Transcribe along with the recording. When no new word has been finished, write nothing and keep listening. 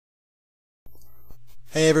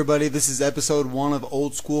Hey everybody, this is episode 1 of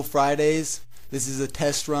Old School Fridays. This is a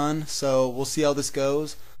test run, so we'll see how this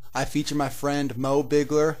goes. I feature my friend Mo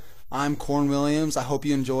Bigler. I'm Corn Williams. I hope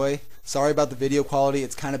you enjoy. Sorry about the video quality,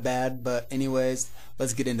 it's kind of bad, but anyways,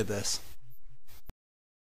 let's get into this.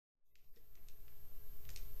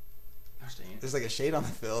 There's like a shade on the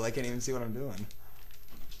field. I can't even see what I'm doing.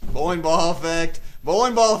 Bowling ball effect.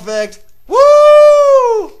 Bowling ball effect. Woo!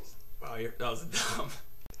 Wow, that was dumb.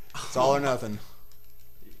 It's all or nothing.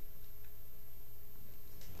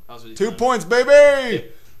 That was really 2 fun. points,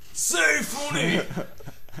 baby! So funny!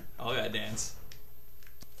 Oh, I gotta dance.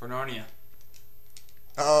 For Narnia.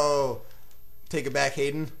 Oh. Take it back,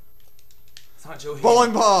 Hayden. It's not Joe Hayden.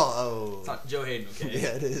 Bowling ball! Oh. It's not Joe Hayden, okay? Yeah,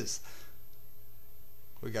 it is.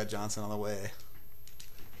 We got Johnson on the way.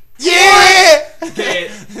 Yeah! Okay,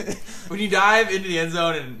 when you dive into the end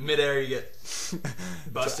zone in midair, you get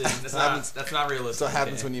busted. That's not realistic. That's what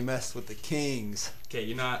happens when you mess with the Kings. Okay,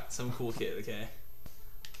 you're not some cool kid, okay?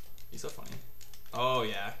 You're so funny. Oh,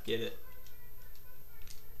 yeah, get it.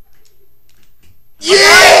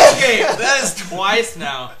 Yeah! Okay, that is twice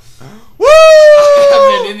now. Woo!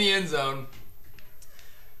 I've been in the end zone.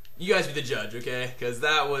 You guys be the judge, okay? Because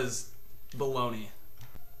that was baloney.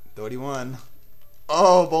 31.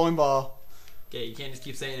 Oh, bowling ball. Okay, you can't just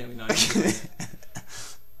keep saying it. We know.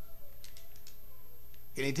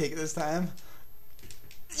 Can he take it this time?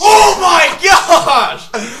 Oh my gosh!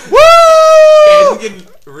 Woo! Okay, this is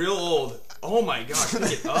getting real old. Oh my gosh,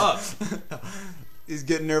 get up. He's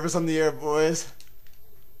getting nervous on the air, boys.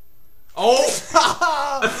 Oh! If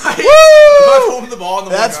I fumbled the ball on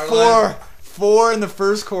the That's 1 yard line. 4 in the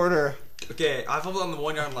first quarter. Okay, I fumbled on the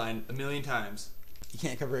 1 yard line a million times. You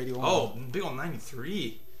can't cover 81. Oh, big on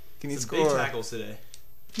 93. Can you Some score? big tackles today.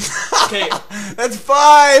 Okay. That's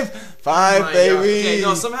 5! 5, Oh baby! God. Okay,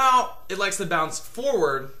 no, somehow it likes to bounce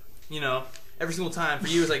forward, you know, every single time. For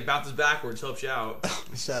you, it's like bounces backwards, helps you out.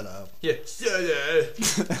 Shut up. Yeah. Shut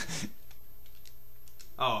up.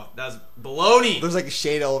 Oh, that's baloney. There's like a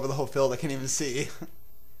shade all over the whole field. I can't even see.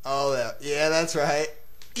 Oh, yeah, that's right.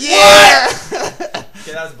 Yeah!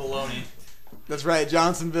 Okay, that's baloney. That's right.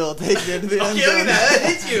 Johnsonville taking it into the end Okay, zone. look at that.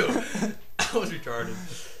 That hit you. I was retarded.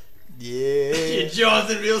 Yeah. You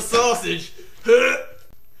Johnsonville sausage.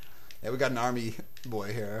 Yeah, we got an Army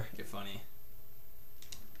boy here. You're funny.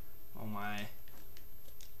 Oh my.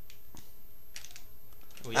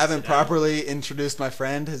 I haven't properly introduced my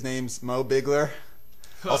friend. His name's Mo Bigler,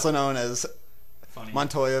 also known as Funny.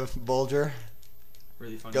 Montoya Bulger.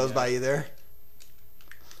 Really funny. Goes guy. by either.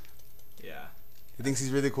 Yeah. He thinks he's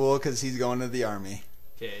really cool because he's going to the Army.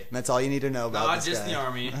 Okay. And that's all you need to know about Not this just guy. the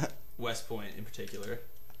Army. West Point in particular.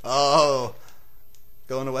 Oh.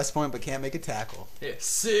 Going to West Point but can't make a tackle. Yeah.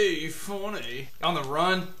 See, funny. On the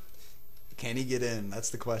run. Can he get in? That's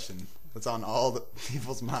the question. That's on all the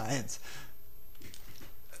people's minds.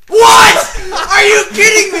 What? Are you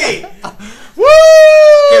kidding me? Woo!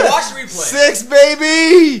 Okay, watch the replay. 6,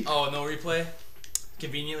 baby! Oh, no replay?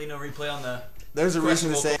 Conveniently no replay on the... There's a reason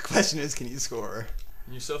to say, the question is, can you score?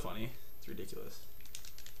 You're so funny. It's ridiculous.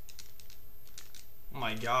 Oh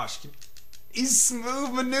my gosh. He's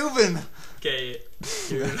smooth maneuvering. Okay,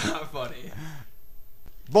 you're not funny.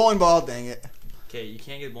 Bowling ball, dang it. Okay, you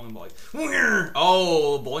can't get a bowling ball.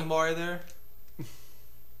 Oh, bowling ball right there?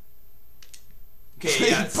 Okay,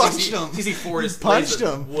 yeah. He punched him. CC4 just Punched lays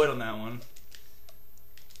the him. wood on that one.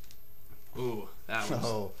 Ooh, that was...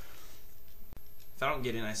 Oh. If I don't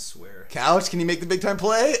get in, I swear. Couch, can you make the big time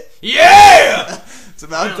play? Yeah! It's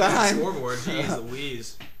about time. Scoreboard, jeez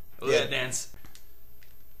Louise. Look at that dance.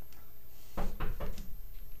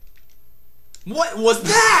 What was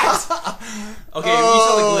that? Okay,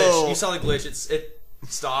 you saw the glitch. It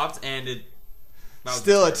stopped and it...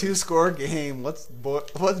 Still a 2-score game. What's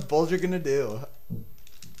Bulger gonna do?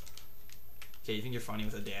 Okay, you think you're funny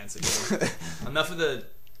with a dance again. Enough of the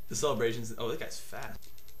celebrations. Oh, that guy's fat.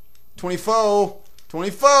 24.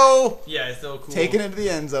 24. Yeah, it's so cool. Taking it to the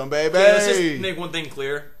end zone, baby. Okay, let's just make one thing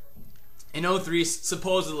clear. In 03,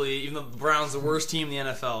 supposedly, even though the Browns are the worst team in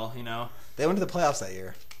the NFL, you know. They went to the playoffs that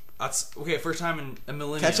year. That's okay. First time in a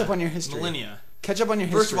millennia. Catch up on your history. Millennia. Catch up on your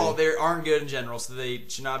history. First of all, they aren't good in general, so they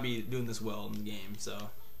should not be doing this well in the game. So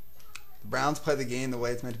the Browns play the game the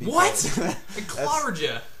way it's meant to be. What? Played. I clobbered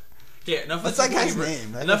you. Okay, enough What's of that guy's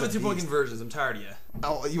name? Enough of 2-point conversions. I'm tired of you.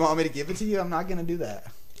 Oh, you want me to give it to you? I'm not gonna do that.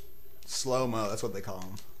 Slow mo. That's what they call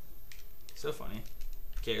him. So funny.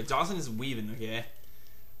 Okay, Johnson is weaving. Okay.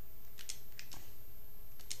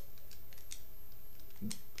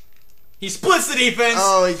 He splits the defense.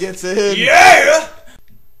 Oh, he gets in. Yeah.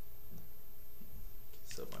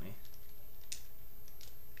 So funny.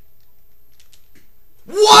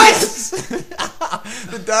 What?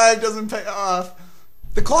 The dive doesn't pay off.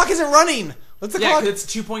 The clock isn't running. What's the clock? Yeah, because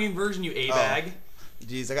it's a 2-point conversion, you A-bag.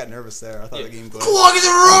 Jeez, I got nervous there. I thought the game glitched. Clock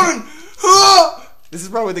isn't running! This is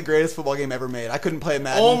probably the greatest football game ever made. I couldn't play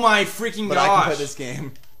Madden. Oh my freaking but gosh. I can play this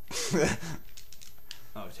game.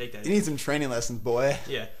 Oh, take that. You need some training lessons, boy.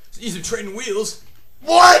 Yeah. You need some training wheels.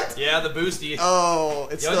 What? Yeah, the boosty. Oh,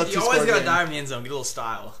 it's still a You two-score always gotta game. dive in the end zone, get a little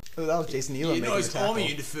style. Oh, that was Jason Elam You making know the he's tackle. all me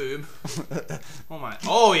into food. Oh my.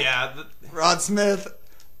 Oh yeah. Rod Smith.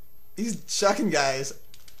 He's chucking guys.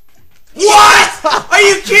 What? Are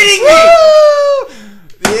you kidding me?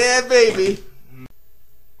 Woo! Yeah, baby.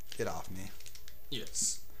 Get off me.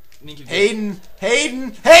 Yes. Hayden.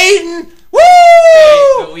 Woo!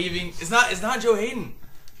 Hey, leaving. It's not Joe Hayden.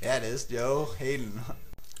 Yeah, it is Joe Hayden.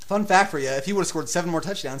 Fun fact for you: if he would have scored 7 more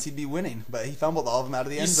touchdowns, he'd be winning. But he fumbled all of them out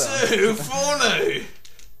of the end zone. So funny.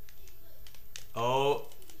 Oh.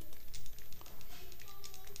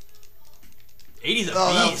 80's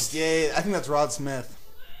a beast. Yeah, I think that's Rod Smith.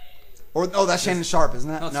 Or that's Shannon Sharp, isn't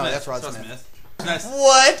that? No, that's Rod Smith. Nice.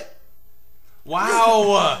 What?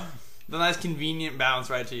 Wow. The nice convenient bounce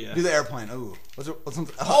right to you. Do the airplane. Ooh. What's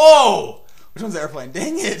Oh! Which one's the airplane?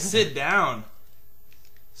 Dang it. Sit down.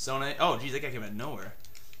 So nice. Oh, geez, that guy came out of nowhere.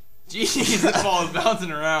 Jeez, that ball is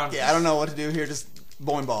bouncing around. Yeah, I don't know what to do here. Just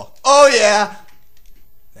bowling ball. Oh, yeah.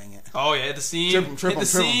 Dang it. Oh, yeah, hit the seam. Trip him.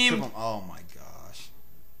 Seam. Oh, my gosh.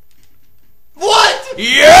 What?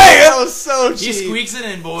 Yeah! That was so cheap. He squeaks it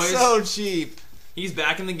in, boys. So cheap. He's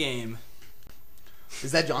back in the game.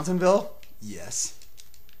 Is that Johnsonville? Yes.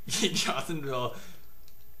 Johnsonville.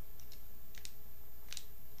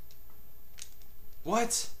 What?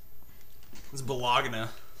 This is Bologna.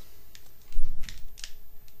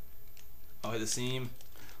 Oh, hit the seam.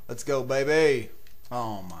 Let's go, baby.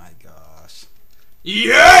 Oh, my gosh.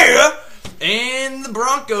 Yeah! And the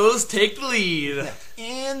Broncos take the lead.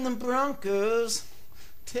 And the Broncos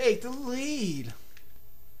take the lead.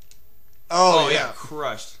 Oh, yeah.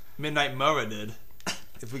 Crushed. Midnight Murrah did.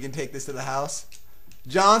 If we can take this to the house.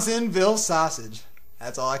 Johnsonville sausage.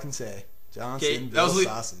 That's all I can say. Johnsonville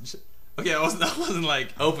sausage. Okay, that wasn't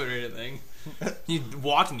like open or anything. You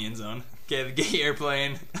walked in the end zone. Okay, the gay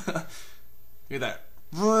airplane. Look at that.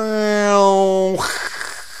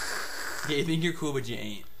 Yeah, you think you're cool, but you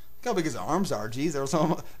ain't. Look how big his arms are. Jeez, they're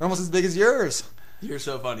almost as big as yours. You're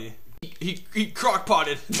so funny. He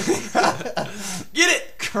crock-potted. Get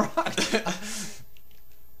it! Crock.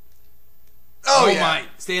 Oh yeah. my.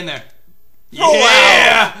 Stay in there. Oh,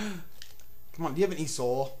 yeah! wow. Come on, do you have any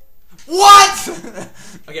soul? What?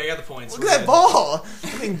 Okay, I got the points. Look at that ball.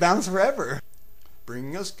 That thing bounced forever.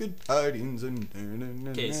 Bring us good tidings.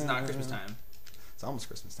 Okay, it's not Christmas time. It's almost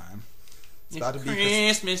Christmas time. It's about to be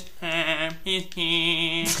Christmas time.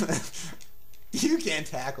 You can't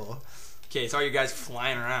tackle. Okay, it's all you guys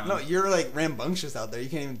flying around. No, you're like rambunctious out there. You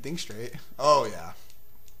can't even think straight. Oh, yeah.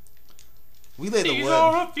 We lay the These wood.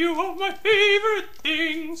 are a few of my favorite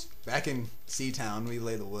things. Back in Seatown, we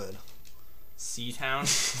lay the wood. Seatown?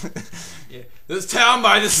 Yeah. This town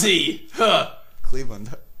by the sea. Huh.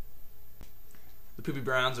 Cleveland. The Poopy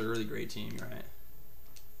Browns are a really great team, you're right.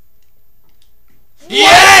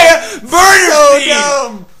 Yeah! Burner So speed!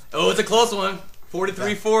 dumb! Oh, it's a close one.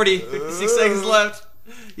 43-40. 56 seconds left.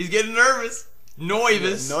 He's getting nervous.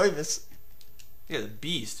 Noivus. Noivus. Yeah, the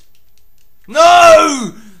beast.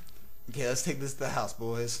 No! Okay, let's take this to the house,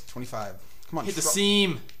 boys. 25. Come on. Hit the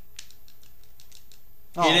seam.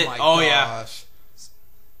 Oh, Hit it. my Oh, gosh.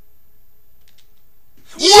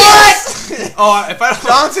 What? Oh, if I don't...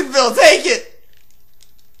 Johnsonville, take it!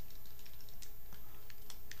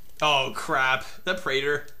 Oh, crap. Is that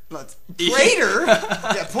Prater? Prater?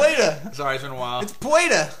 Yeah, Plata. Sorry, it's been a while. It's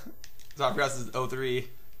Plata. Sorry, I forgot this is 03.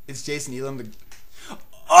 It's Jason Elam.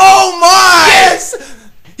 Oh, my! Yes!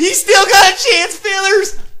 He's still got a chance,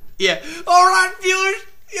 Feelers! Yeah. All right, Feelers.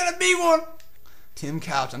 You got a big one. Tim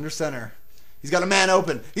Couch, under center. He's got a man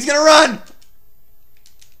open. He's gonna run!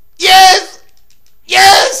 Yes!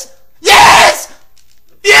 Yes! Yes!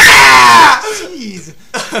 Yeah! Jeez.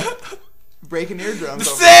 Breaking eardrums.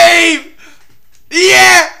 Save!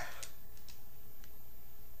 Yeah!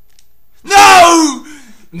 No!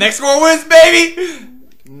 Next score wins, baby!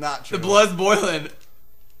 Not true. The blood's boiling.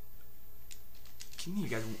 Can you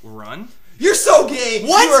guys run? You're so gay!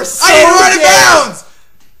 What? You are so I didn't run gay. out of bounds!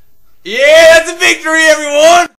 Yeah, that's a victory, everyone!